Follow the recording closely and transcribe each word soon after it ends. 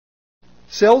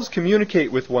Cells communicate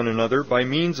with one another by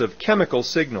means of chemical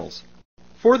signals.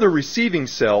 For the receiving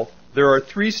cell, there are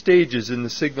three stages in the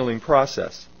signaling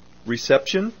process: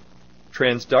 reception,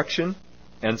 transduction,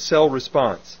 and cell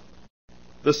response.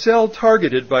 The cell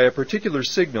targeted by a particular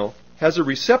signal has a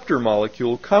receptor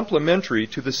molecule complementary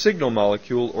to the signal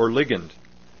molecule or ligand.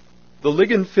 The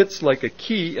ligand fits like a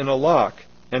key in a lock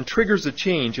and triggers a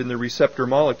change in the receptor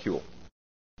molecule.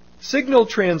 Signal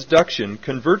transduction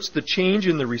converts the change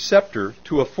in the receptor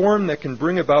to a form that can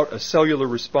bring about a cellular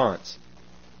response.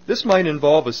 This might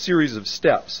involve a series of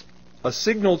steps, a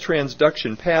signal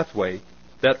transduction pathway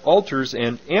that alters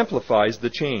and amplifies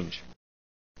the change.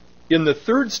 In the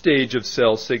third stage of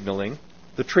cell signaling,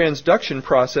 the transduction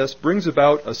process brings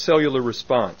about a cellular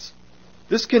response.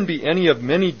 This can be any of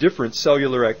many different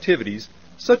cellular activities,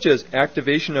 such as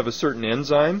activation of a certain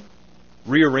enzyme,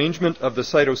 rearrangement of the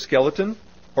cytoskeleton,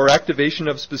 or activation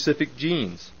of specific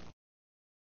genes.